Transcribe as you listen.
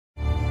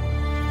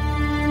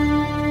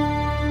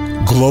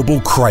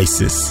Global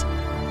crisis.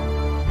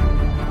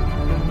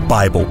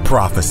 Bible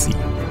prophecy.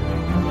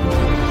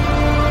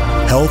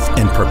 Health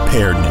and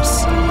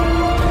preparedness.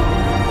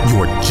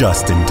 You're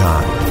just in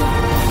time.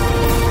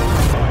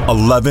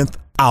 11th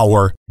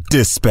Hour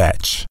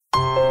Dispatch.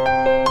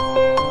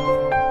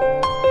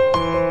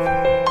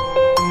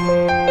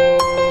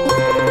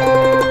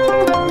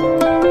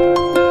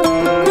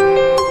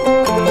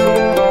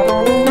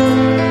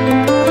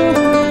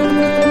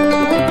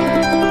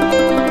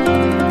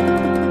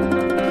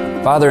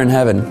 Father in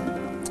heaven,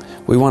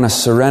 we want to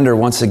surrender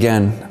once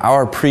again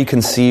our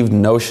preconceived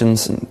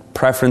notions and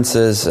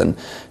preferences and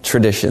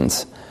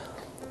traditions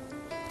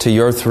to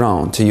your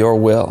throne, to your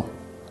will.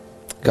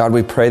 God,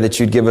 we pray that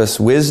you'd give us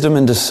wisdom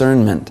and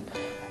discernment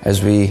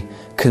as we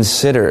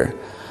consider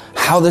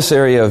how this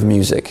area of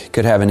music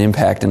could have an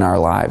impact in our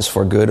lives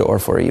for good or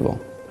for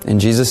evil. In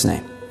Jesus'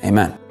 name,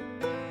 amen.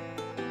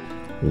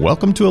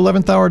 Welcome to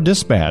 11th Hour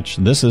Dispatch.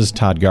 This is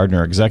Todd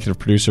Gardner, executive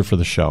producer for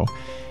the show.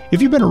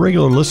 If you've been a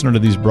regular listener to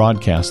these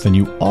broadcasts, then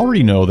you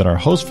already know that our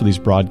host for these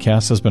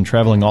broadcasts has been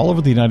traveling all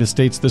over the United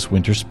States this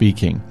winter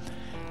speaking.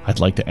 I'd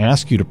like to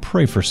ask you to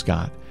pray for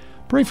Scott.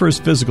 Pray for his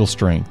physical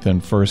strength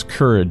and for his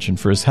courage and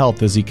for his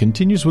health as he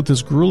continues with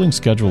his grueling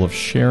schedule of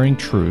sharing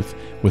truth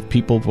with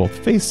people both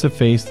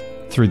face-to-face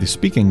through the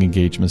speaking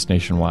engagements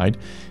nationwide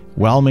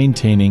while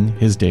maintaining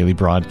his daily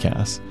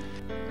broadcasts.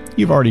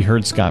 You've already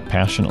heard Scott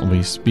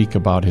passionately speak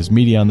about his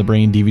Media on the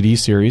Brain DVD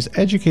series,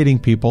 educating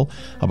people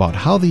about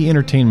how the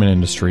entertainment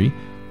industry,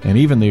 and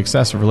even the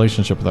excessive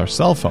relationship with our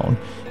cell phone,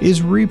 is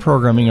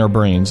reprogramming our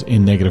brains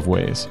in negative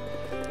ways.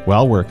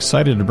 Well, we're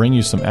excited to bring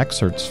you some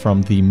excerpts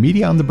from the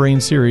Media on the Brain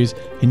series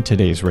in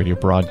today's radio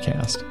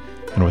broadcast.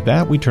 And with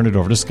that, we turn it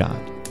over to Scott.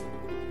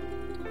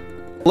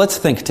 Let's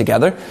think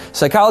together.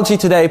 Psychology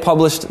Today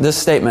published this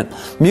statement: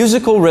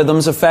 musical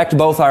rhythms affect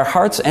both our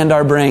hearts and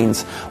our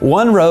brains.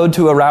 One road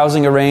to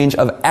arousing a range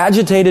of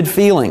agitated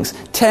feelings,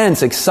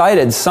 tense,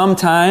 excited,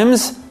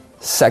 sometimes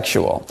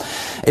sexual,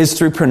 is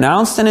through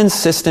pronounced and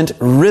insistent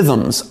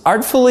rhythms,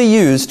 artfully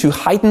used to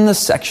heighten the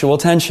sexual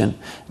tension.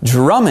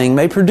 Drumming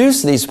may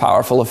produce these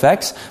powerful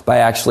effects by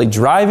actually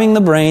driving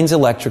the brain's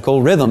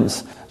electrical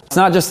rhythms. It's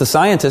not just the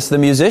scientists, the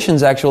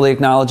musicians actually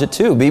acknowledge it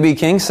too. B.B.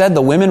 King said,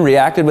 "The women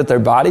reacted with their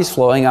bodies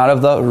flowing out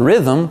of the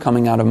rhythm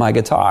coming out of my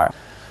guitar."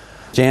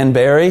 Jan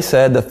Berry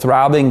said, "The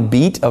throbbing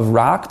beat of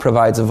rock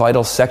provides a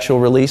vital sexual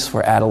release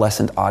for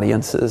adolescent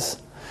audiences."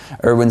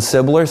 Erwin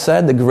Sibler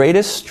said, "The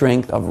greatest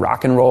strength of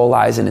rock and roll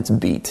lies in its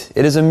beat.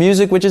 It is a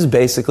music which is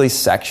basically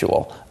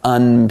sexual,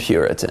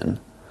 un-Puritan."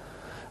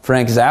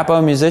 Frank Zappa,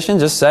 a musician,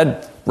 just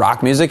said,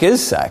 "Rock music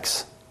is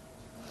sex."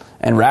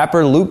 And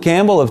rapper Luke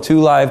Campbell of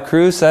Two Live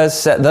Crew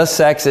says the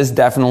sex is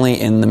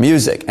definitely in the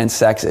music, and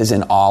sex is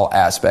in all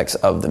aspects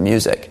of the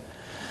music.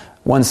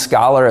 One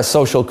scholar, a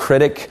social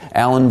critic,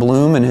 Alan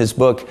Bloom, in his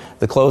book,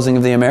 The Closing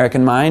of the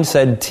American Mind,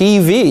 said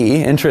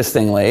TV,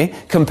 interestingly,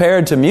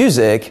 compared to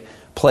music,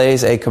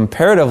 plays a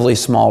comparatively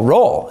small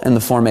role in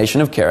the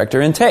formation of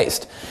character and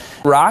taste.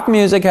 Rock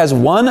music has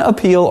one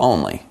appeal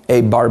only,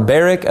 a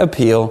barbaric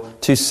appeal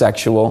to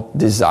sexual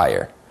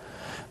desire.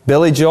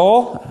 Billy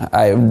Joel,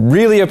 I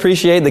really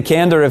appreciate the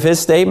candor of his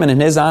statement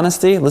and his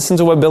honesty. Listen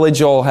to what Billy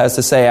Joel has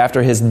to say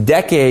after his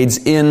decades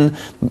in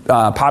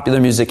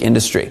popular music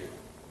industry.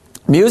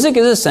 Music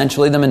is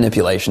essentially the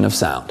manipulation of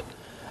sound.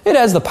 It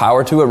has the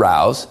power to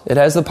arouse, it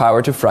has the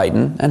power to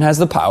frighten, and has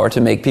the power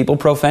to make people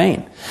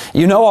profane.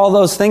 You know all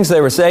those things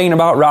they were saying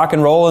about rock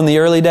and roll in the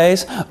early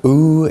days?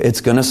 Ooh,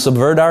 it's going to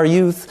subvert our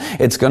youth.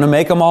 It's going to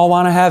make them all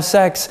want to have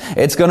sex.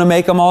 It's going to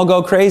make them all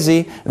go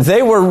crazy.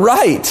 They were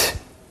right.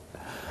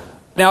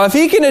 Now, if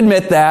he can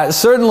admit that,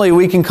 certainly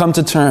we can come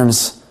to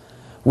terms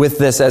with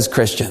this as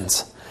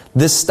Christians.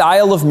 This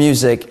style of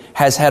music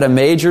has had a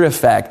major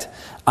effect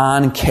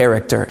on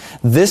character.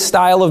 This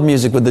style of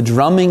music, with the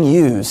drumming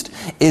used,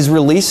 is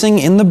releasing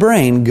in the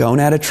brain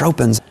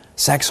gonadotropins,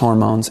 sex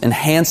hormones,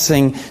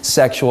 enhancing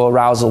sexual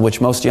arousal, which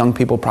most young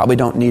people probably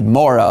don't need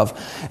more of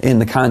in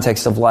the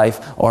context of life,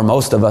 or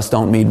most of us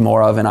don't need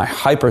more of in our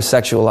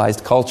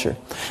hypersexualized culture.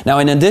 Now,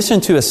 in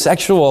addition to a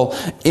sexual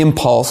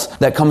impulse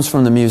that comes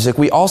from the music,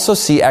 we also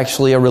see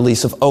actually a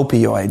release of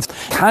opioids,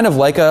 kind of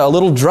like a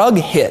little drug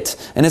hit.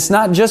 And it's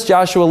not just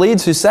Joshua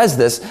Leeds who says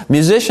this.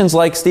 Musicians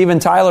like Steven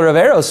Tyler of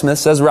Aerosmith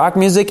says rock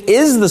music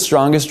is the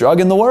strongest drug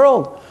in the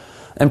world.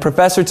 And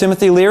Professor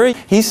Timothy Leary,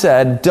 he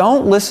said,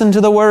 "Don't listen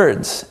to the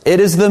words. It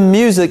is the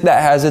music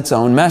that has its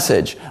own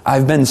message.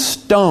 I've been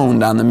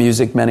stoned on the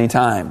music many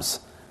times."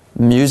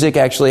 Music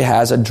actually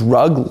has a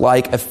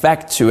drug-like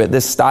effect to it,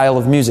 this style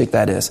of music,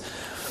 that is.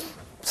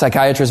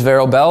 Psychiatrist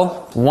Vero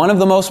Bell, one of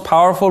the most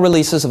powerful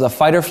releases of the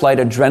fight-or-flight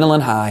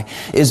adrenaline high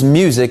is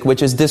music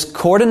which is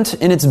discordant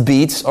in its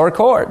beats or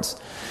chords.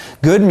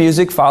 Good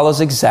music follows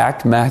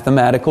exact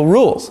mathematical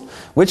rules,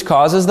 which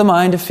causes the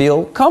mind to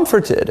feel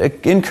comforted,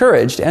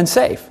 encouraged, and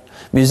safe.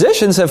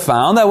 Musicians have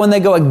found that when they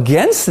go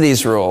against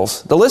these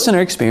rules, the listener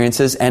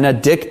experiences an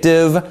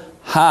addictive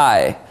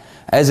high.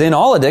 As in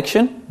all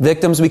addiction,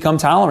 victims become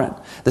tolerant.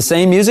 The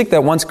same music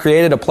that once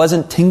created a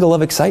pleasant tingle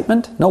of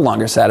excitement no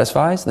longer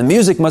satisfies. The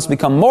music must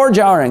become more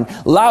jarring,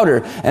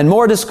 louder, and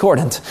more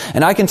discordant.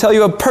 And I can tell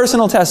you a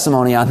personal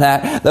testimony on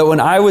that when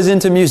I was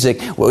into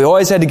music, we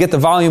always had to get the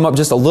volume up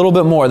just a little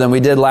bit more than we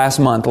did last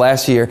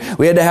year.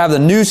 We had to have the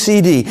new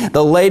CD,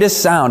 the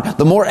latest sound,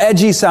 the more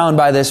edgy sound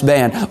by this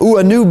band. Ooh,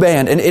 a new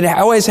band. And it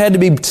always had to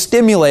be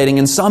stimulating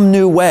in some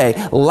new way,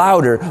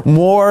 louder,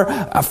 more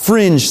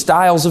fringe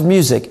styles of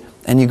music.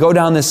 And you go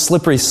down this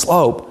slippery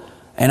slope,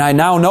 and I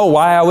now know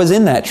why I was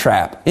in that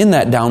trap, in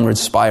that downward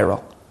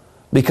spiral.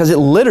 Because it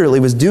literally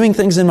was doing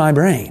things in my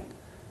brain.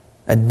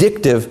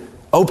 Addictive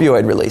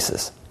opioid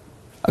releases.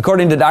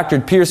 According to Dr.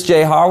 Pierce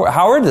J.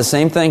 Howard, the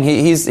same thing.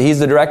 He's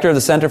the director of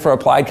the Center for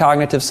Applied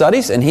Cognitive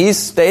Studies, and he's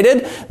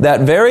stated that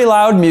very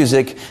loud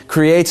music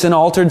creates an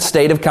altered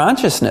state of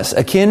consciousness,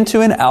 akin to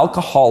an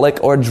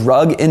alcoholic or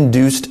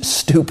drug-induced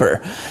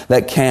stupor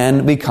that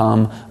can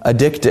become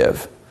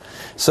addictive.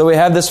 So we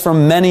have this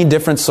from many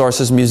different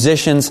sources,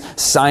 musicians,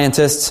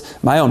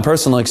 scientists. My own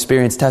personal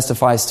experience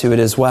testifies to it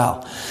as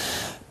well.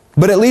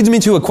 But it leads me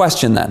to a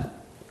question then.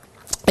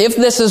 If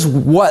this is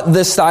what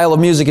this style of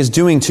music is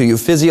doing to you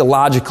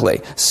physiologically,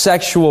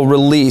 sexual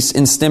release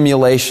in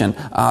stimulation,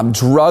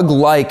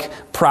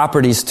 drug-like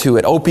properties to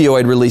it,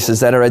 opioid releases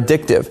that are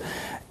addictive,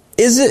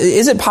 is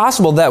it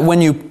possible that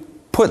when you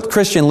put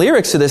Christian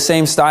lyrics to the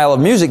same style of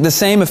music, the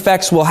same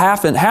effects will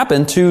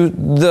happen to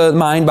the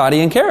mind,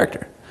 body, and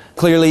character?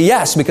 Clearly,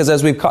 yes, because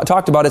as we've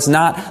talked about, it's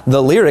not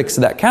the lyrics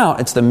that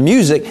count, it's the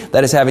music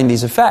that is having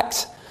these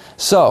effects.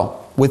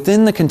 So,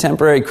 within the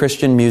contemporary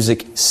Christian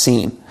music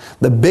scene,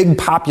 the big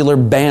popular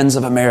bands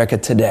of America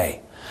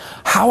today,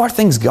 how are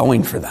things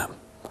going for them?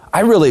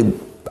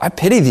 I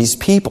pity these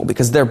people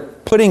because they're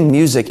putting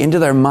music into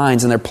their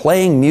minds and they're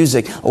playing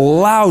music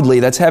loudly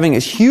that's having a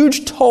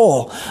huge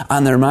toll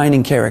on their mind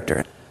and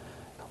character.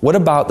 What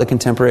about the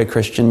contemporary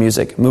Christian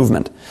music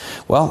movement?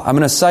 Well, I'm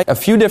going to cite a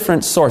few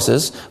different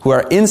sources who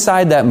are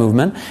inside that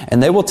movement,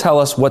 and they will tell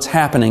us what's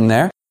happening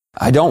there.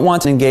 I don't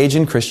want to engage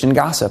in Christian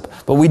gossip,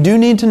 but we do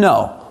need to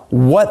know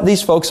what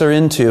these folks are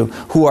into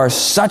who are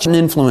such an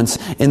influence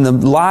in the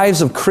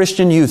lives of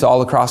Christian youth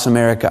all across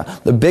America,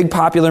 the big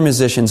popular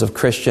musicians of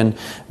Christian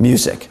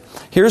music.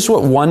 Here's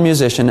what one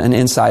musician, an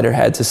insider,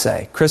 had to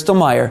say. Crystal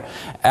Meyer,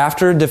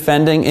 in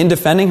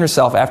defending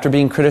herself after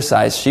being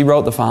criticized, she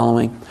wrote the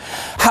following: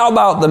 "How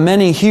about the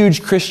many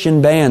huge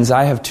Christian bands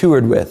I have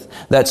toured with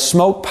that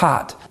smoke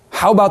pot?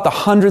 How about the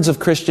hundreds of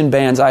Christian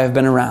bands I have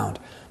been around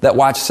that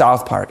watch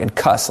South Park and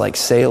cuss like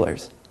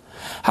sailors?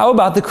 How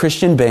about the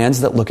Christian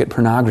bands that look at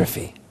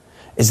pornography?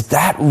 Is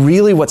that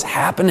really what's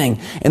happening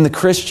in the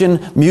Christian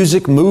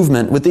music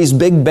movement with these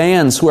big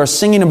bands who are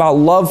singing about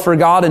love for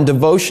God and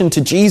devotion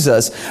to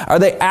Jesus? Are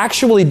they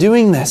actually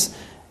doing this?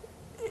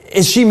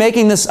 Is she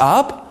making this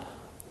up?"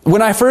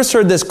 When I first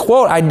heard this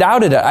quote, I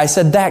doubted it. I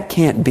said, that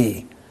can't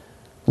be.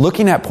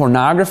 Looking at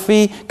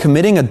pornography,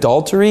 committing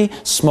adultery,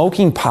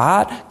 smoking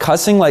pot,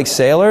 cussing like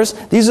sailors,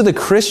 these are the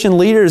Christian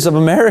leaders of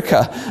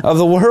America, of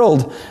the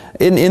world,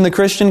 in the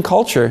Christian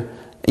culture,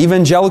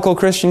 evangelical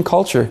Christian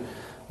culture.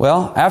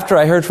 Well, after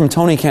I heard from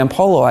Tony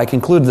Campolo, I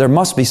concluded there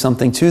must be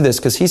something to this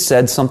because he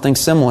said something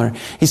similar.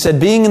 He said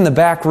being in the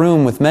back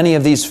room with many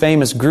of these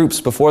famous groups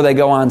before they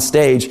go on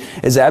stage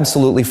is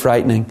absolutely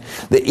frightening.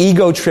 The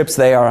ego trips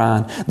they are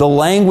on, the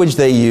language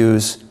they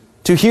use,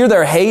 to hear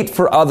their hate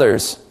for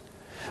others.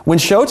 When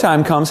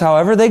showtime comes,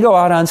 however, they go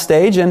out on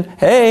stage and,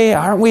 hey,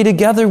 aren't we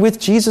together with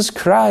Jesus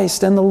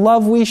Christ and the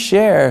love we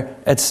share,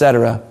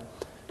 etc.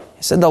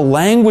 He said the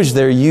language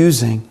they're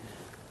using,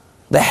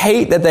 the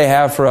hate that they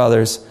have for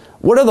others.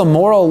 What are the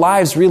moral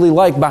lives really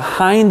like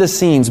behind the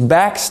scenes,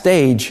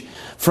 backstage?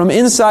 From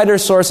insider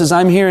sources,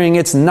 I'm hearing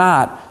it's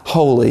not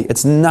holy.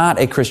 It's not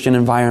a Christian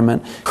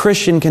environment.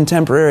 Christian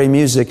contemporary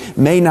music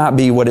may not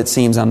be what it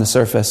seems on the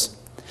surface.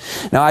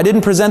 Now, I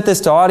didn't present this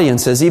to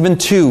audiences, even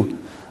two.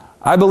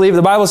 I believe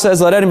the Bible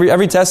says, let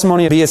every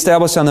testimony be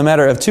established on the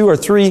matter of 2 or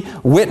 3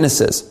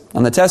 witnesses,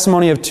 on the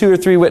testimony of 2 or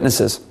 3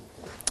 witnesses.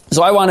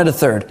 So I wanted a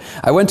third.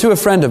 I went to a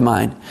friend of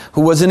mine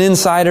who was an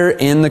insider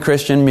in the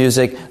Christian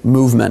music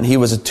movement. He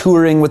was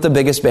touring with the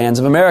biggest bands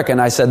of America.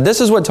 And I said, this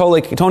is what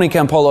Tony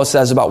Campolo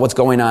says about what's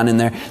going on in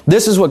there.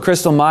 This is what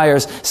Crystal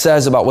Myers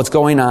says about what's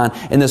going on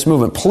in this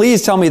movement.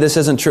 Please tell me this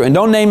isn't true. And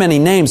don't name any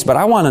names, but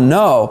I want to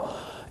know,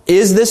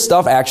 is this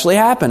stuff actually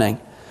happening?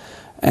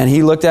 And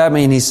he looked at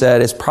me and he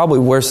said, it's probably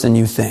worse than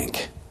you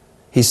think.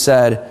 He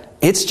said,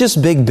 it's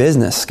just big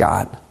business,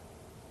 Scott.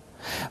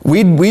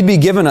 We'd be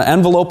given an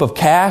envelope of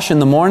cash in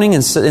the morning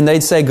and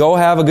they'd say, go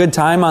have a good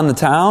time on the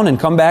town and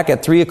come back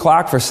at 3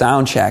 o'clock for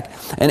sound check.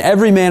 And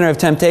every manner of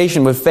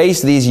temptation would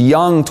face these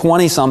young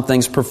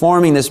 20-somethings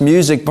performing this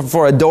music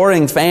before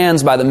adoring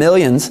fans by the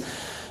millions.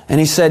 And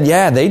he said,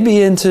 yeah, they'd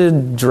be into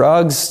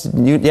drugs.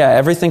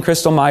 Everything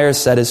Crystal Myers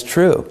said is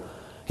true.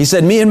 He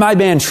said, me and my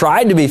band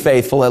tried to be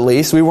faithful at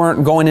least. We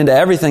weren't going into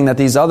everything that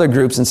these other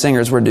groups and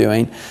singers were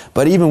doing.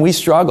 But even we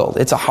struggled.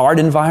 It's a hard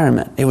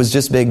environment. It was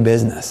just big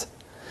business.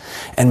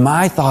 And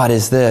my thought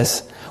is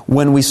this: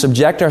 when we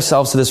subject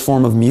ourselves to this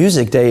form of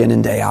music day in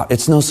and day out,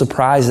 it's no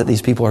surprise that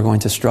these people are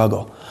going to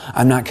struggle.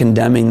 I'm not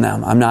condemning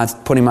them. I'm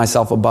not putting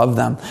myself above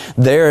them.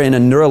 They're in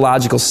a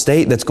neurological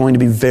state that's going to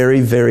be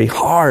very, very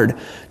hard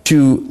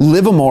to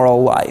live a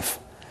moral life.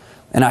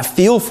 And I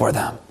feel for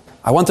them.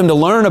 I want them to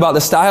learn about the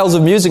styles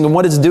of music and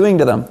what it's doing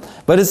to them.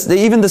 But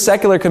even the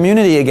secular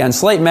community, again,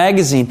 Slate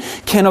Magazine,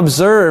 can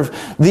observe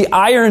the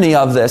irony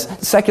of this.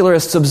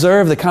 Secularists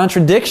observe the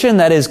contradiction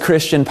that is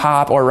Christian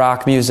pop or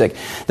rock music.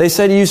 They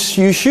said you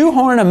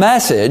shoehorn a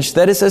message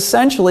that is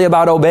essentially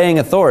about obeying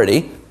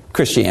authority,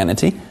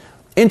 Christianity,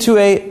 into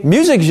a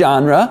music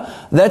genre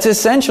that's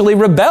essentially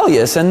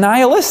rebellious and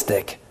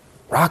nihilistic,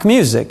 rock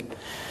music.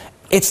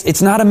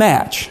 It's not a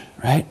match,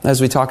 right?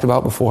 As we talked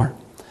about before.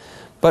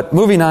 But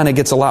moving on, it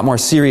gets a lot more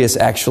serious,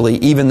 actually,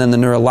 even than the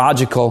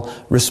neurological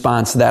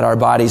response that our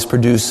bodies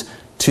produce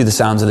to the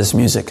sounds of this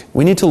music.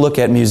 We need to look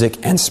at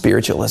music and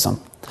spiritualism.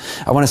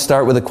 I want to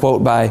start with a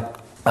quote by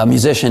a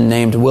musician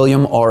named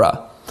William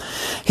Ora.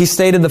 He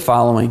stated the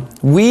following: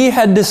 "We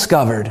had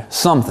discovered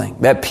something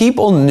that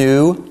people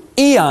knew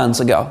eons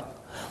ago,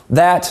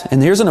 that,"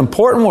 and here's an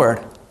important word,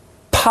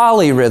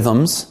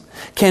 "polyrhythms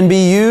can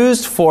be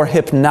used for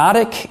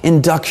hypnotic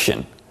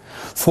induction,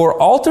 for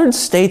altered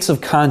states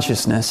of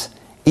consciousness,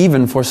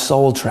 even for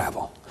soul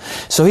travel."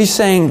 So he's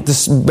saying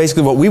this is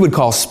basically what we would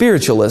call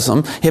spiritualism,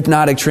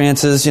 hypnotic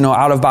trances,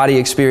 out-of-body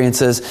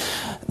experiences.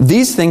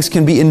 These things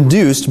can be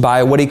induced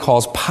by what he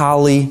calls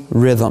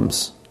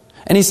polyrhythms.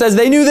 And he says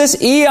they knew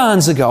this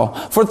eons ago.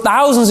 For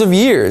thousands of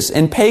years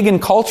in pagan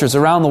cultures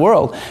around the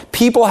world,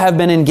 people have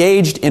been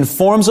engaged in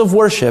forms of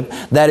worship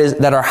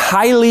that are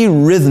highly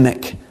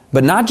rhythmic.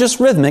 But not just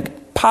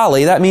rhythmic,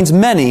 poly, that means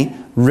many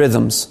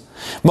rhythms.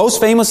 Most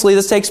famously,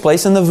 this takes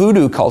place in the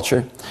voodoo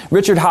culture.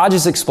 Richard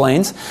Hodges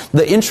explains,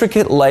 the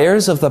intricate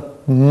layers of the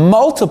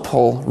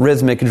multiple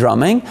rhythmic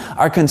drumming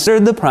are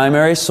considered the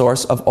primary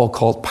source of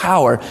occult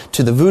power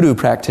to the voodoo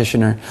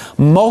practitioner.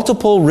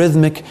 Multiple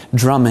rhythmic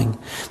drumming.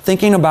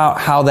 Thinking about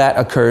how that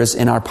occurs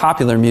in our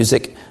popular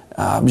music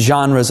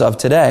genres of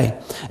today.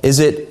 Is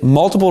it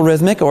multiple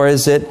rhythmic or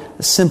is it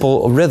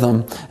simple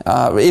rhythm?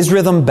 Is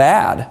rhythm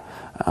bad?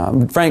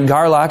 Frank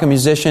Garlock, a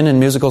musician and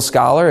musical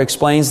scholar,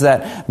 explains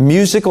that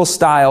musical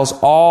styles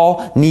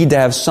all need to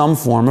have some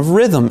form of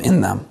rhythm in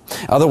them.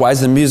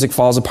 Otherwise, the music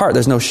falls apart.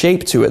 There's no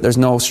shape to it. There's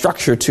no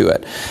structure to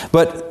it.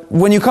 But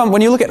when you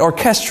look at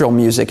orchestral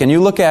music and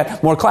you look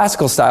at more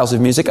classical styles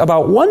of music,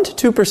 about 1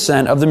 to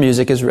 2% of the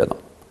music is rhythm.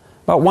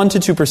 About 1 to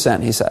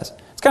 2%, he says.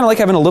 It's kind of like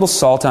having a little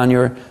salt on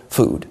your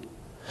food.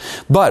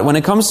 But when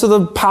it comes to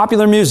the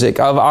popular music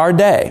of our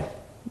day,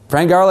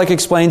 Frank Garlock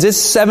explains it's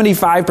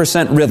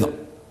 75% rhythm.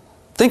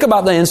 Think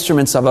about the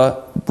instruments of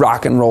a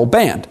rock and roll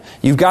band.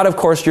 You've got, of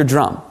course, your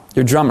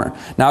drummer.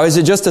 Now, is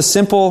it just a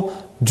simple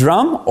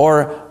drum,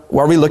 or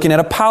are we looking at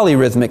a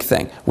polyrhythmic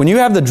thing? When you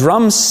have the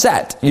drum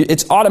set,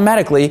 it's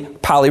automatically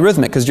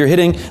polyrhythmic because you're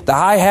hitting the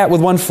hi-hat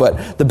with one foot,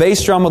 the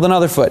bass drum with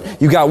another foot.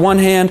 You got one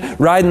hand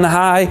riding the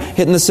hi,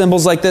 hitting the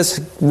cymbals like this,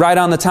 right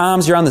on the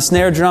toms, you're on the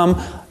snare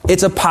drum.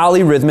 It's a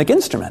polyrhythmic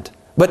instrument.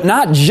 But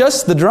not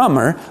just the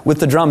drummer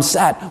with the drum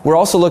set. We're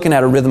also looking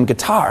at a rhythm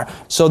guitar.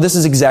 So this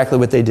is exactly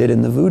what they did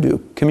in the voodoo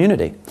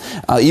community.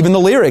 Even the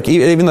lyric,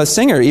 even the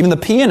singer, even the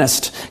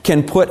pianist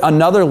can put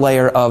another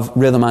layer of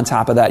rhythm on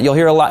top of that. You'll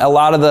hear a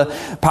lot of the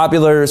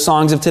popular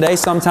songs of today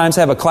sometimes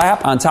have a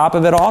clap on top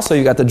of it all. So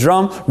you got the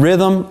drum,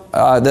 rhythm,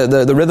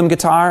 the rhythm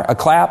guitar, a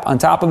clap on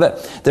top of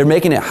it. They're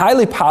making it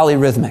highly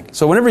polyrhythmic.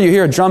 So whenever you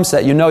hear a drum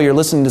set, you know you're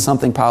listening to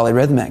something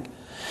polyrhythmic.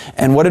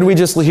 And what did we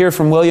just hear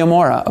from William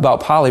Ora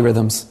about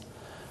polyrhythms?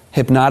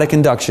 Hypnotic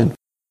induction.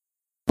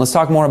 Let's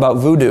talk more about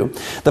voodoo.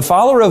 The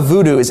follower of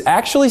voodoo is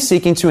actually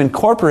seeking to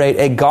incorporate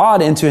a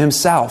god into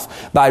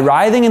himself by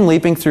writhing and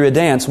leaping through a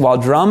dance while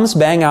drums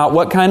bang out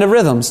what kind of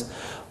rhythms?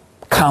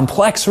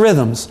 Complex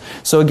rhythms.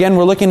 So again,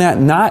 we're looking at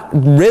not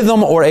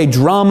rhythm or a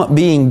drum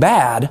being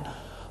bad,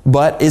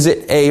 but is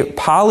it a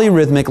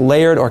polyrhythmic,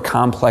 layered, or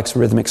complex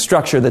rhythmic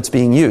structure that's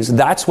being used?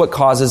 That's what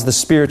causes the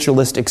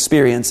spiritualist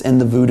experience in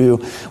the voodoo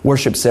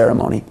worship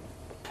ceremony.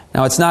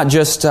 Now, it's not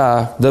just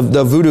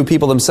the voodoo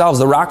people themselves.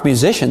 The rock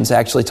musicians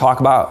actually talk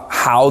about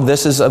how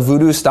this is a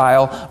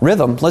voodoo-style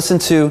rhythm. Listen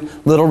to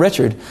Little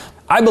Richard.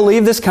 I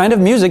believe this kind of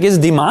music is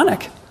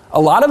demonic.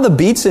 A lot of the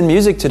beats in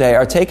music today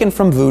are taken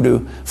from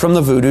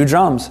the voodoo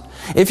drums.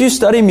 If you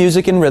study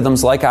music and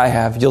rhythms like I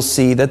have, you'll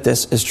see that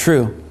this is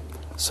true.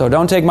 So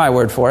don't take my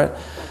word for it.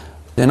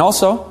 And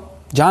also,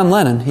 John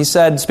Lennon, he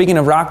said, speaking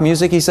of rock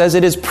music, he says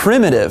it is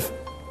primitive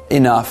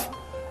enough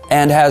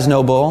and has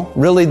no bull,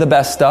 really the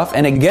best stuff,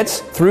 and it gets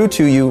through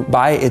to you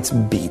by its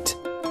beat.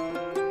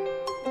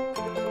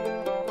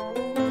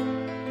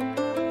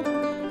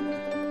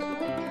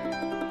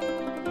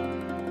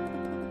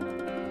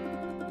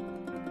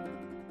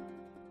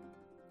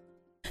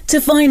 To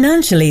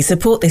financially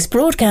support this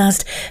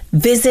broadcast,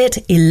 visit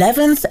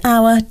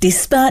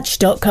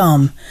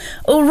 11thhourdispatch.com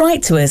or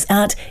write to us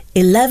at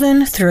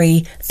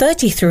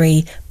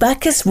 11333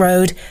 Bacchus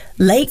Road,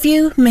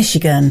 Lakeview,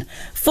 Michigan,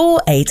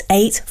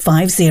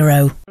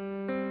 48850.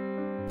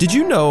 Did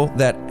you know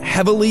that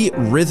heavily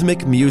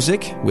rhythmic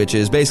music, which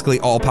is basically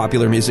all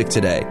popular music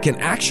today, can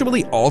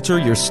actually alter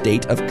your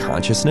state of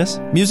consciousness?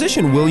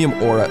 Musician William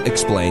Ora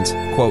explains,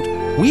 quote,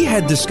 "We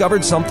had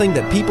discovered something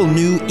that people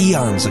knew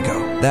eons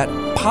ago, that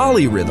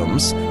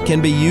polyrhythms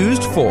can be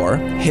used for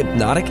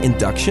hypnotic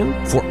induction,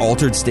 for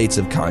altered states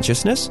of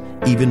consciousness,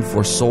 even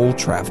for soul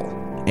travel."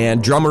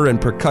 And drummer and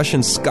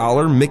percussion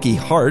scholar Mickey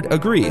Hart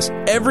agrees.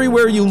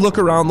 Everywhere you look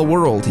around the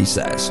world, he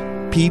says,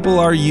 people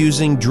are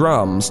using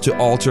drums to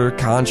alter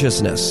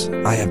consciousness.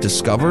 I have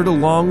discovered,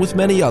 along with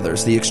many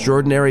others, the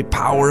extraordinary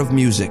power of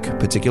music,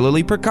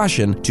 particularly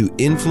percussion, to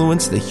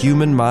influence the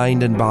human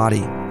mind and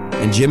body.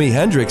 And Jimi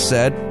Hendrix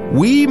said,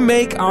 "We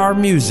make our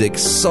music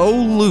so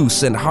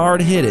loose and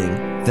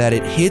hard-hitting that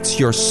it hits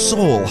your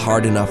soul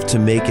hard enough to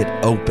make it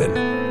open."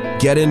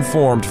 Get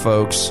informed,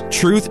 folks.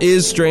 Truth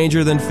is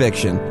stranger than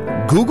fiction.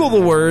 Google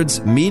the words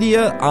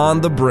 "media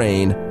on the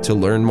brain" to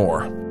learn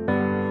more.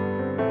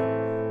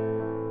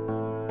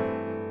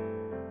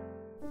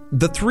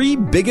 The three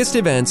biggest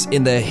events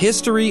in the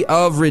history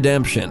of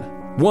redemption.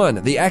 1.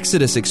 The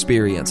Exodus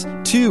experience.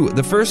 2.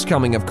 The first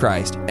coming of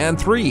Christ. And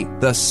 3.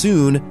 The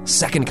soon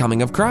second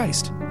coming of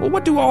Christ. Well,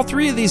 what do all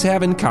three of these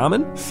have in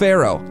common?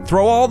 Pharaoh,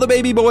 throw all the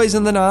baby boys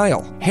in the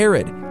Nile.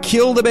 Herod,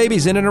 kill the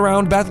babies in and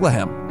around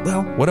Bethlehem.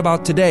 Well, what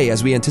about today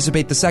as we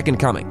anticipate the second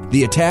coming?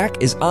 The attack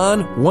is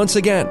on once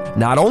again,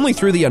 not only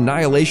through the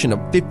annihilation of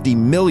 50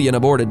 million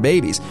aborted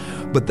babies,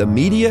 but the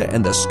media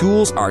and the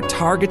schools are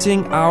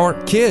targeting our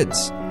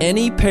kids.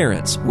 Any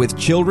parents with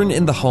children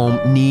in the home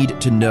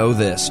need to know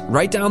this.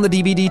 Write down the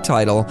DVD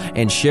title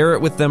and share it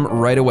with them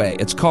right away.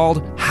 It's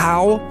called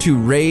How to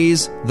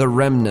Raise the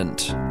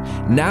Remnant.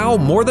 Now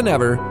more than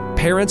ever,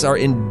 parents are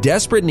in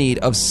desperate need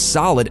of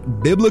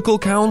solid biblical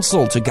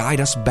counsel to guide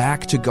us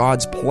back to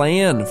God's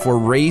plan for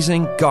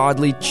raising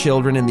godly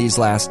children in these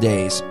last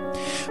days.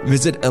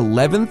 Visit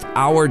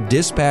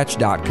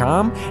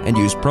 11thhourdispatch.com and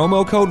use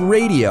promo code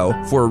RADIO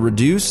for a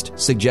reduced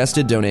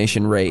suggested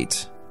donation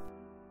rate.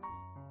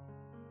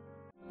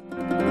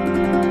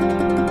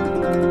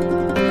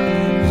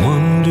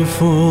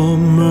 Wonderful,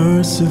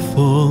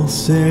 merciful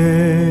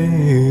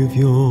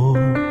Savior,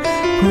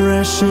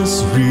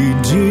 precious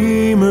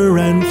Redeemer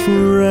and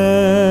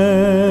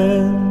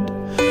friend,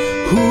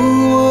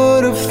 who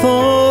would have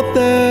thought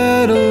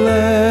that a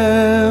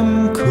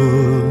lamb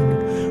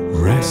could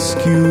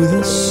rescue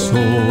the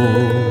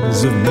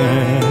souls of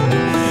man?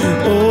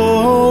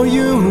 Oh,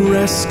 you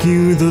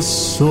rescue the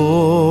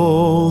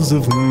souls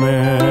of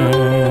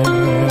man.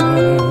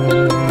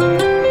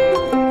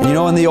 You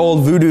know, in the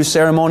old voodoo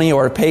ceremony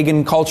or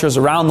pagan cultures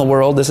around the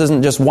world, this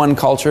isn't just one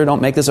culture,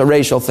 don't make this a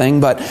racial thing,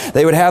 but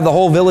they would have the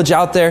whole village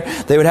out there.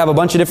 They would have a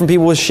bunch of different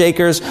people with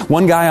shakers,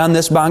 one guy on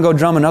this bongo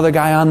drum, another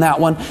guy on that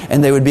one,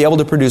 and they would be able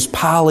to produce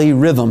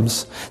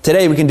polyrhythms.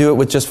 Today we can do it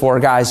with just 4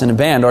 guys in a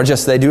band, or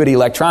just they do it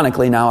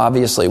electronically now,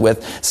 obviously,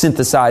 with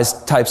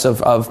synthesized types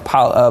of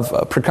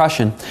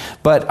percussion.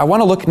 But I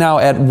want to look now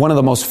at one of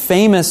the most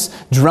famous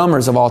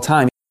drummers of all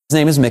time. His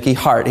name is Mickey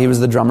Hart. He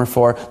was the drummer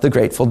for the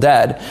Grateful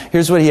Dead.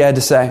 Here's what he had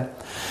to say.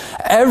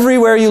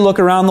 Everywhere you look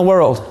around the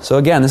world, so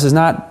again, this is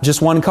not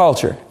just one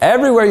culture.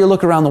 Everywhere you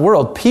look around the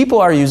world, people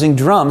are using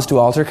drums to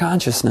alter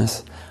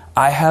consciousness.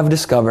 I have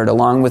discovered,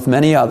 along with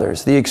many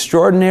others, the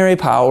extraordinary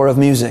power of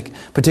music,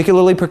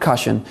 particularly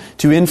percussion,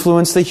 to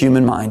influence the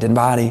human mind and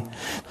body.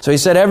 So he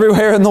said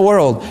everywhere in the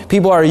world,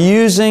 people are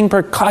using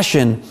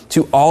percussion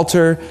to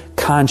alter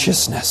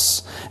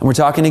consciousness. And we're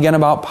talking again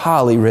about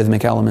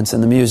polyrhythmic elements in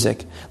the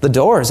music. The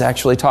Doors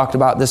actually talked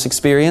about this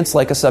experience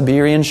like a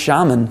Siberian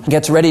shaman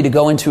gets ready to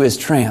go into his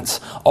trance.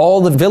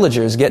 All the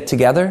villagers get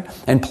together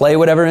and play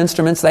whatever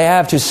instruments they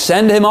have to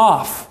send him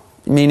off,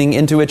 meaning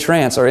into a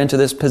trance or into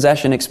this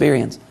possession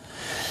experience.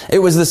 It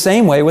was the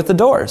same way with the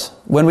Doors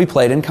when we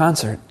played in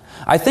concert.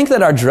 I think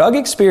that our drug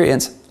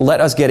experience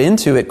let us get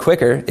into it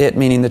quicker, it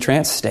meaning the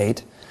trance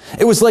state.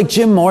 It was like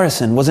Jim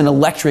Morrison was an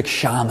electric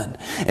shaman,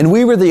 and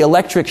we were the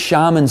electric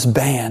shaman's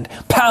band,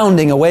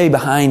 pounding away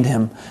behind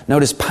him.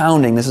 Notice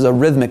pounding, this is a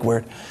rhythmic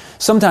word.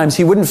 Sometimes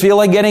he wouldn't feel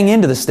like getting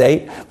into the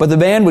state, but the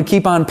band would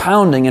keep on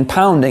pounding, and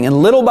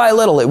little by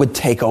little it would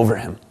take over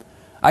him.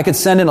 I could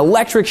send an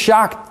electric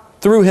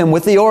shock through him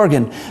with the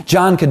organ.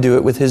 John could do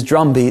it with his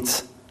drum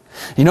beats.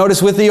 You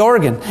notice with the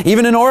organ,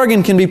 even an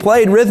organ can be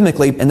played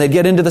rhythmically, and they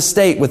get into the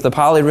state with the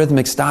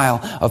polyrhythmic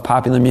style of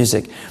popular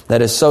music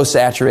that has so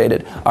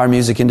saturated our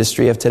music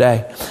industry of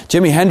today.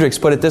 Jimi Hendrix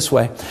put it this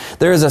way: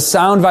 there is a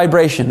sound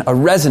vibration, a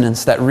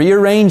resonance that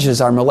rearranges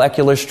our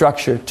molecular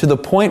structure to the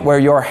point where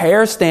your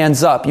hair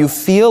stands up. You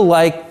feel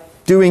like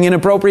doing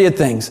inappropriate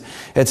things.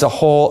 It's a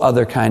whole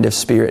other kind of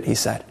spirit, he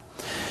said.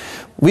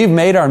 We've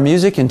made our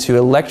music into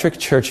electric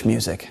church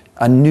music,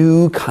 a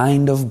new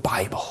kind of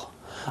Bible.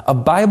 A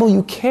Bible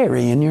you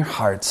carry in your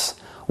hearts,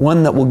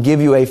 one that will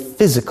give you a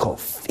physical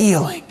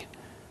feeling.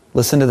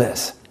 Listen to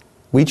this.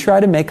 We try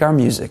to make our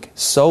music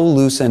so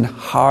loose and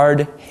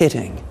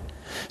hard-hitting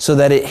so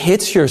that it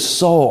hits your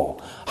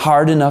soul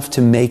hard enough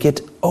to make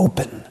it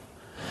open.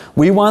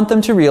 We want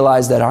them to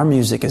realize that our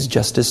music is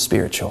just as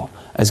spiritual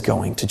as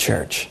going to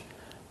church.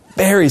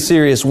 Very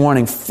serious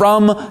warning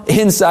from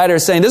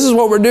insiders saying, this is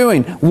what we're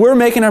doing. We're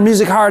making our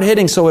music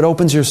hard-hitting so it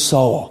opens your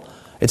soul.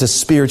 It's a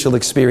spiritual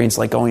experience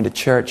like going to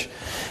church.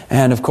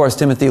 And of course,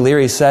 Timothy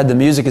Leary said the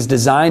music is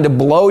designed to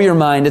blow your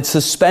mind and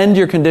suspend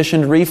your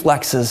conditioned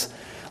reflexes.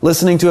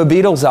 Listening to a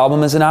Beatles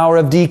album is an hour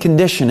of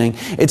deconditioning.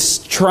 It's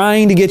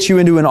trying to get you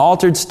into an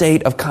altered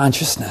state of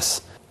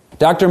consciousness.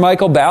 Dr.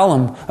 Michael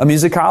Ballum, a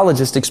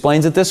musicologist,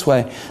 explains it this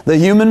way. The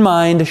human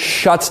mind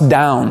shuts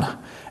down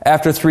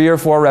after 3 or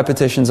 4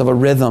 repetitions of a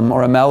rhythm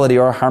or a melody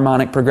or a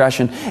harmonic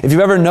progression. If you've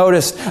ever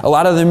noticed, a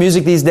lot of the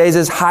music these days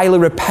is highly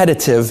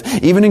repetitive.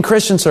 Even in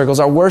Christian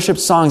circles, our worship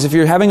songs, if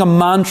you're having a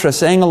mantra,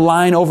 saying a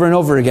line over and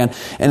over again,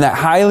 and that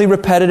highly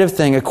repetitive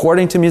thing,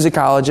 according to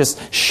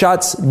musicologists,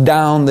 shuts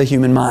down the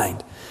human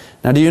mind.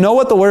 Now, do you know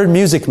what the word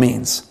music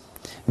means?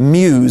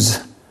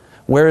 Muse.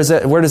 Where does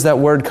that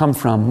word come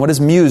from? What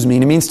does muse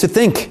mean? It means to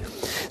think.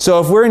 So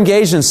if we're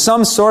engaged in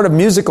some sort of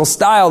musical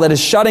style that is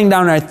shutting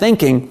down our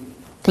thinking,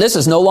 this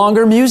is no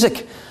longer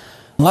music.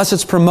 Unless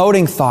it's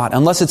promoting thought,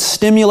 unless it's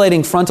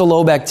stimulating frontal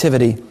lobe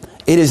activity,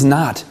 it is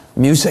not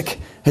music.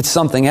 It's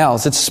something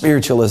else. It's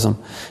spiritualism.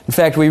 In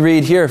fact, we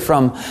read here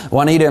from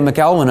Juanita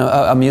McElwain,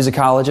 a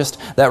musicologist,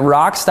 that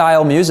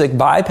rock-style music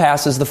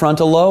bypasses the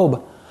frontal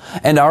lobe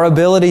and our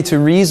ability to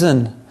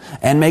reason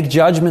and make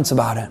judgments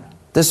about it.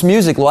 This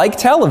music, like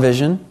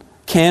television,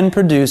 can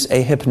produce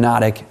a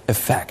hypnotic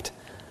effect.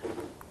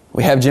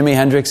 We have Jimi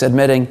Hendrix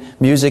admitting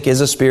music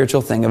is a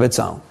spiritual thing of its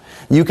own.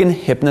 You can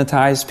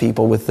hypnotize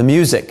people with the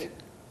music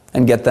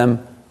and get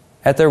them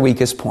at their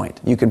weakest point.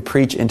 You can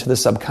preach into the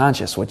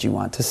subconscious what you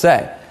want to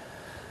say.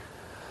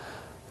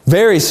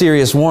 Very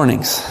serious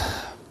warnings.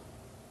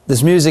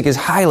 This music is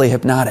highly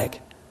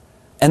hypnotic.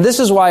 And this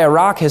is why a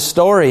rock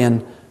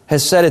historian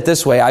has said it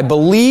this way: I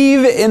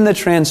believe in the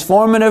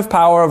transformative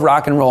power of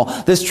rock and roll.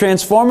 This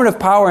transformative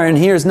power in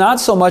here is not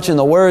so much in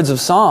the words of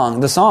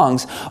the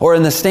songs, or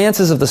in the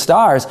stances of the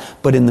stars,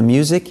 but in the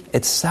music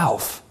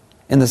itself,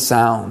 in the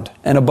sound,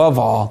 and above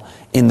all,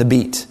 in the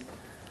beat.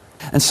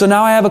 And so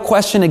now I have a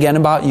question again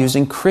about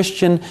using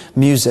Christian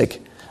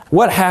music.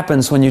 What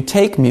happens when you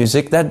take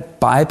music that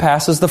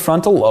bypasses the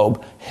frontal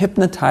lobe,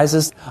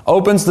 hypnotizes,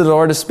 opens the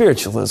door to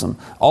spiritualism,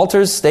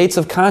 alters states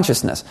of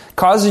consciousness,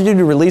 causes you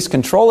to release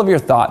control of your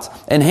thoughts,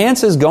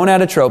 enhances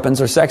gonadotropins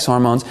or sex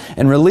hormones,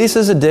 and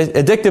releases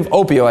addictive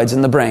opioids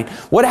in the brain?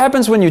 What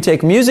happens when you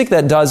take music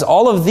that does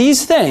all of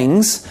these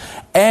things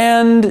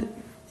and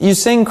you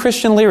sing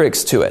Christian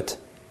lyrics to it?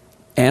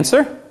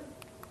 Answer: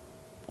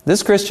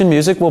 this Christian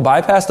music will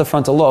bypass the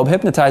frontal lobe,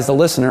 hypnotize the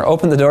listener,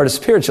 open the door to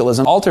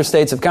spiritualism, alter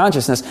states of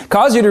consciousness,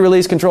 cause you to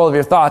release control of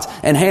your thoughts,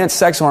 enhance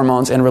sex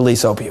hormones, and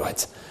release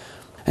opioids.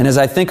 And as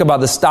I think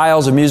about the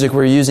styles of music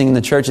we're using in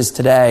the churches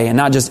today, and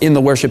not just in the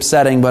worship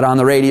setting, but on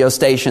the radio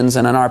stations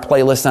and on our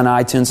playlists on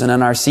iTunes and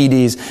on our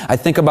CDs, I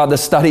think about the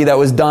study that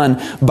was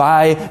done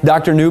by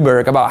Dr.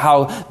 Newberg about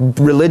how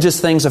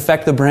religious things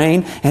affect the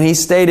brain. And he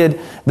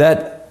stated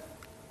that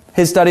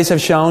his studies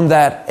have shown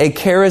that a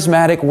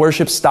charismatic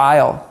worship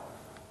style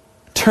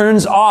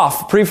turns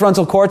off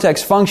prefrontal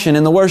cortex function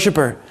in the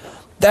worshiper.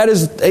 That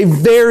is a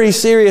very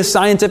serious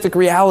scientific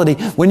reality.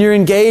 When you're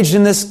engaged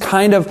in this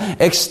kind of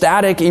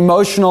ecstatic,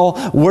 emotional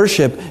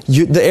worship,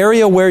 the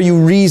area where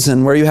you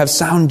reason, where you have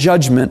sound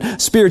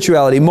judgment,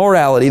 spirituality,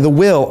 morality, the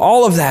will,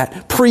 all of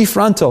that,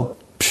 prefrontal,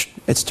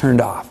 it's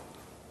turned off.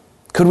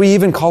 Could we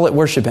even call it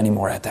worship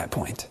anymore at that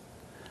point?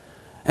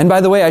 And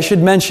by the way, I should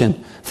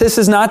mention, this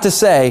is not to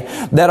say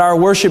that our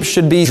worship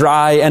should be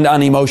dry and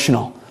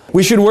unemotional.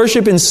 We should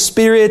worship in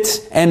spirit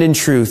and in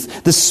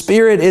truth. The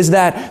spirit is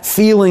that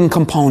feeling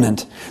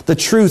component. The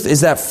truth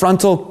is that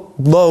frontal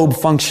lobe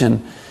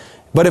function.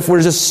 But if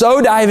we're just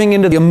so diving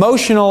into the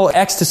emotional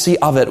ecstasy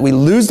of it, we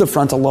lose the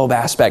frontal lobe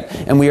aspect,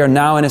 and we are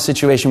now in a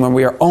situation where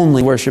we are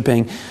only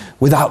worshiping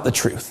without the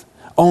truth,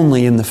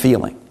 only in the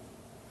feeling.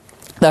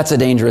 That's a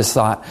dangerous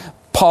thought.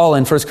 Paul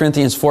in 1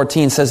 Corinthians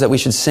 14 says that we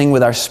should sing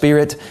with our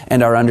spirit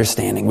and our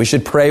understanding. We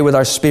should pray with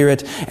our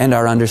spirit and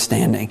our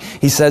understanding.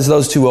 He says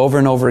those two over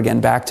and over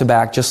again, back to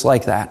back, just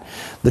like that.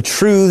 The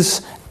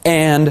truths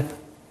and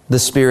the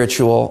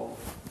spiritual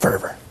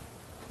fervor.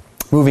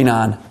 Moving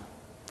on.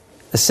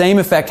 The same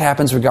effect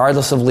happens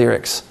regardless of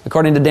lyrics.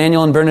 According to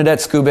Daniel and Bernadette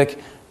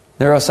Skubik,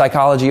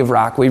 Neuropsychology of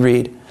Rock, we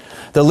read,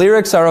 the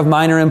lyrics are of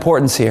minor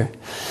importance here.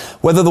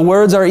 Whether the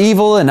words are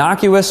evil,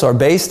 innocuous, or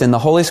based in the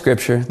Holy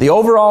Scripture, the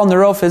overall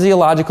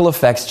neurophysiological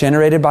effects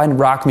generated by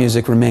rock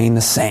music remain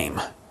the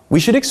same. We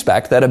should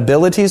expect that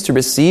abilities to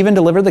receive and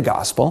deliver the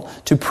gospel,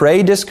 to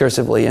pray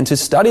discursively, and to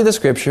study the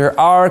Scripture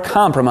are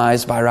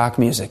compromised by rock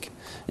music.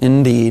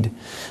 Indeed.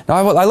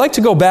 Now, I like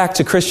to go back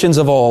to Christians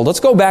of old. Let's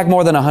go back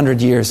more than 100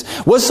 years.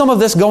 Was some of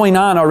this going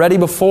on already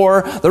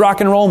before the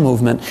rock and roll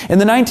movement? In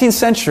the 19th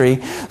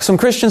century, some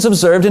Christians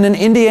observed in an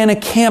Indiana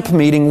camp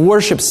meeting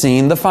worship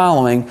scene the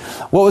following: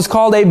 what was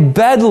called a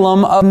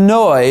bedlam of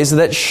noise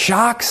that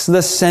shocks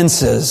the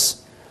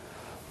senses.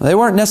 They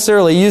weren't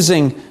necessarily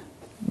using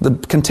the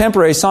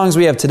contemporary songs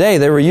we have today.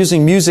 They were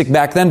using music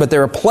back then, but they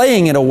were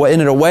playing it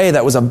in a way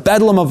that was a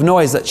bedlam of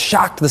noise that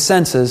shocked the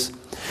senses.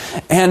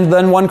 And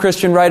then one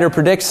Christian writer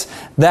predicts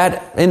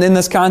that, in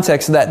this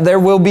context, that there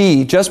will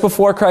be, just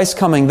before Christ's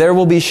coming, there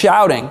will be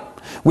shouting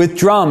with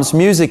drums,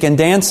 music, and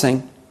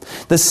dancing.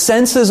 The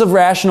senses of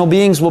rational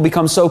beings will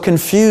become so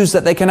confused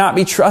that they cannot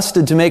be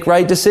trusted to make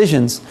right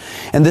decisions.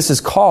 And this is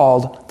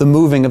called the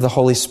moving of the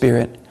Holy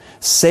Spirit.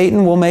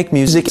 Satan will make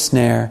music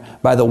snare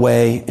by the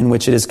way in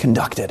which it is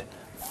conducted.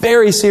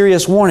 Very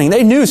serious warning.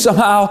 They knew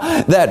somehow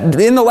that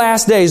in the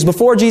last days,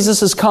 before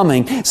Jesus is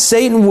coming,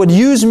 Satan would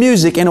use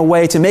music in a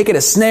way to make it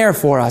a snare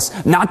for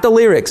us. Not the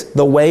lyrics,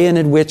 the way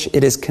in which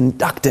it is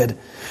conducted.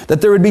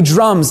 That there would be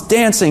drums,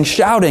 dancing,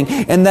 shouting,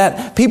 and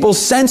that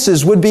people's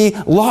senses would be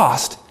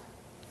lost.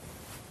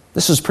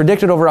 This was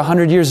predicted over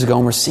 100 years ago,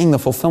 and we're seeing the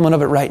fulfillment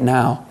of it right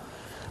now.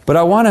 But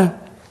I want to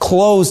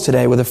close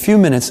today with a few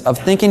minutes of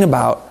thinking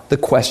about the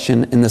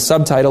question in the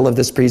subtitle of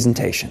this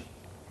presentation.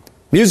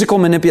 Musical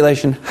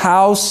manipulation,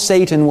 how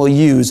Satan will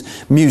use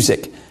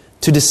music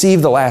to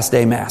deceive the last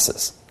day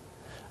masses.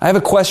 I have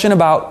a question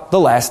about the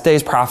last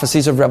days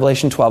prophecies of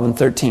Revelation 12 and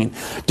 13.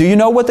 Do you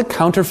know what the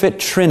counterfeit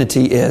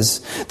trinity is?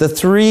 The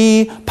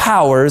three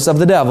powers of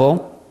the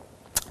devil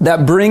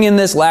that bring in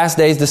this last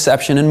days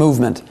deception and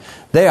movement.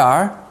 They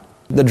are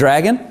the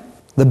dragon,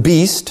 the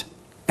beast,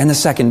 and the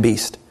second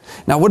beast.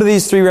 Now, what do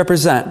these three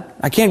represent?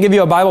 I can't give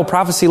you a Bible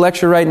prophecy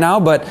lecture right now,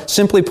 but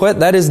simply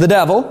put, that is the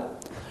devil,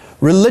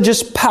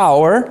 religious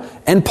power,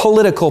 and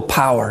political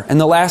power in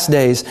the last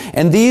days.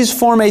 And these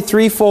form a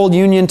threefold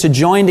union to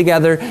join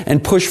together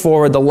and push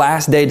forward the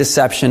last day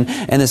deception.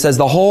 And it says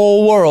the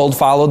whole world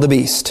followed the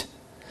beast.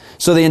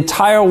 So the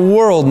entire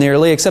world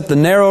nearly, except the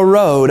narrow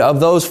road of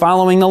those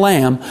following the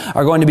Lamb,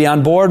 are going to be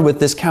on board with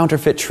this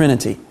counterfeit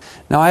trinity.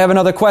 Now I have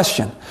another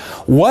question.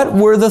 What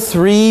were the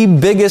three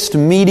biggest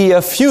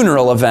media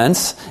funeral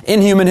events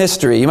in human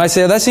history? You might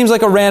say, that seems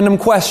like a random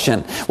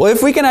question. Well,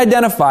 if we can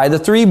identify the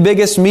three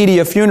biggest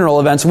media funeral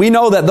events, we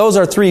know that those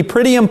are three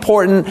pretty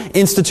important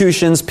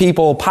institutions,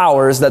 people,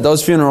 powers that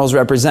those funerals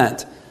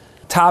represent.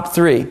 Top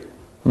three: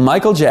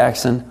 Michael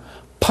Jackson,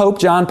 Pope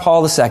John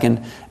Paul II,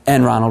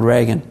 and Ronald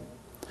Reagan.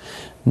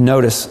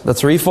 Notice the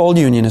threefold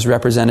union is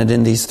represented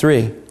in these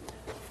three.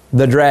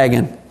 The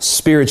dragon,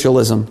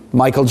 spiritualism.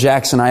 Michael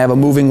Jackson, I have a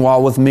moving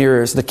wall with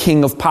mirrors. The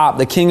king of pop,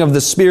 the king of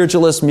the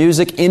spiritualist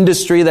music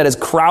industry that is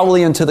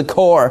Crowleyan to the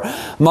core.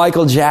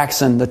 Michael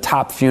Jackson, the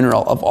top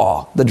funeral of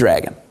all, the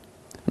dragon.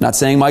 I'm not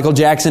saying Michael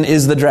Jackson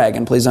is the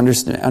dragon. Please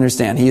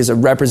understand. He is a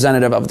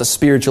representative of the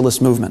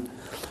spiritualist movement.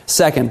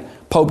 Second,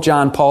 Pope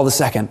John Paul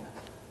II.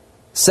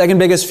 Second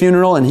biggest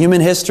funeral in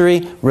human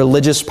history,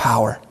 religious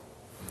power.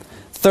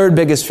 Third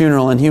biggest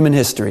funeral in human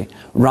history,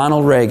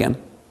 Ronald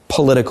Reagan,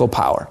 political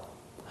power.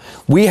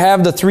 We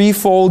have the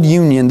threefold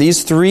union,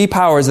 these three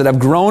powers that have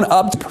grown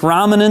up to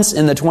prominence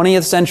in the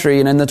 20th century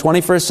and in the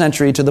 21st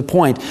century to the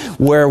point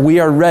where we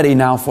are ready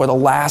now for the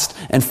last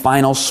and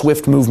final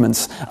swift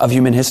movements of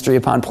human history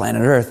upon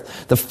planet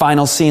Earth. The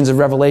final scenes of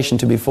Revelation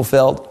to be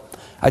fulfilled.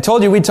 I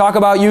told you we'd talk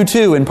about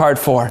U2 in part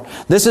 4.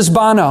 This is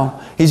Bono.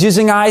 He's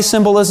using eye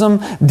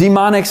symbolism,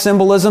 demonic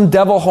symbolism,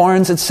 devil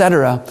horns,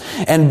 etc.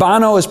 And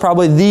Bono is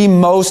probably the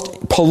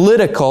most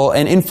political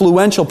and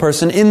influential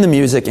person in the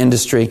music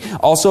industry.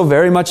 Also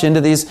very much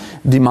into these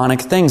demonic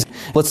things.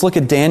 Let's look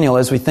at Daniel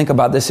as we think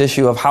about this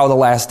issue of how the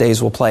last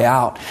days will play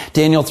out.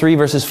 Daniel 3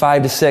 verses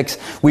 5 to 6,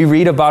 we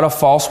read about a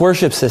false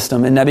worship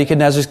system in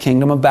Nebuchadnezzar's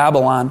kingdom of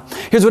Babylon.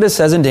 Here's what it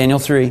says in Daniel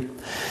 3.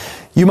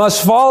 You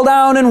must fall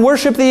down and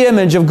worship the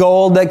image of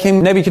gold that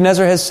King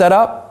Nebuchadnezzar has set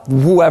up.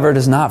 Whoever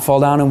does not fall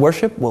down and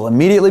worship will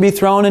immediately be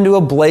thrown into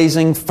a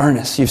blazing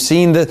furnace. You've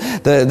seen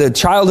the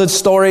childhood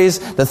stories.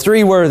 The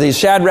three worthies,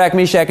 Shadrach,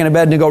 Meshach, and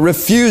Abednego,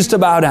 refused to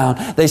bow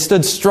down. They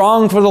stood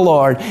strong for the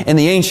Lord in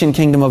the ancient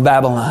kingdom of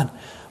Babylon.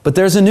 But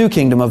there's a new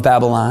kingdom of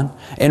Babylon.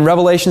 In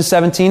Revelation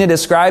 17, it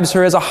describes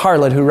her as a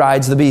harlot who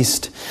rides the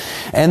beast.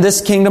 And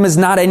this kingdom is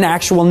not an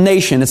actual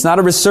nation. It's not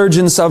a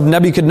resurgence of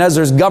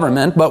Nebuchadnezzar's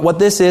government, but what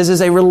this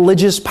is a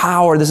religious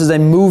power. This is a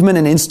movement,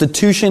 an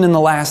institution in the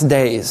last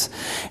days.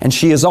 And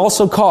she is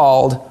also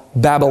called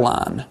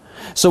Babylon.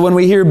 So when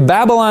we hear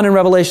Babylon in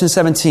Revelation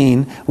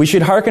 17, we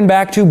should hearken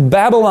back to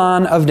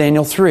Babylon of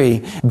Daniel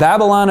 3.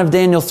 Babylon of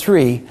Daniel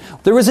 3,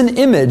 there was an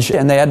image,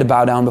 and they had to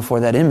bow down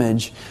before that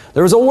image.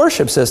 There was a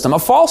worship system, a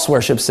false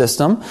worship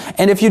system,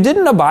 and if you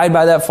didn't abide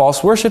by that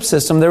false worship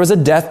system, there was a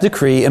death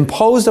decree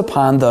imposed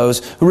upon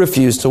those who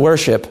refused to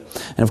worship.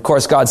 And of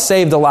course, God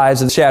saved the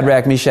lives of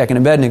Shadrach, Meshach, and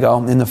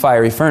Abednego in the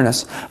fiery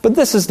furnace. But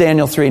this is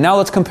Daniel 3. Now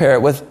let's compare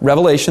it with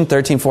Revelation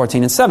 13,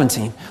 14, and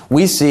 17.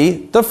 We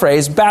see the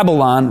phrase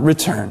Babylon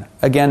return.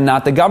 Again,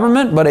 not the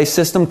government, but a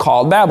system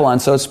called Babylon.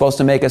 So it's supposed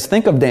to make us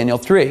think of Daniel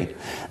 3.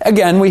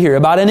 Again, we hear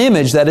about an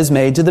image that is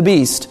made to the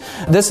beast.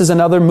 This is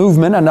another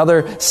movement,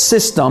 another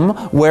system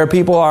where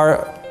people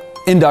are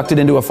inducted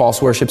into a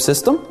false worship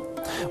system,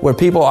 where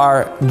people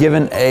are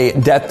given a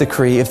death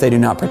decree if they do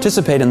not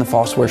participate in the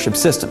false worship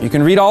system. You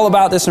can read all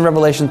about this in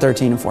Revelation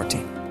 13 and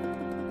 14.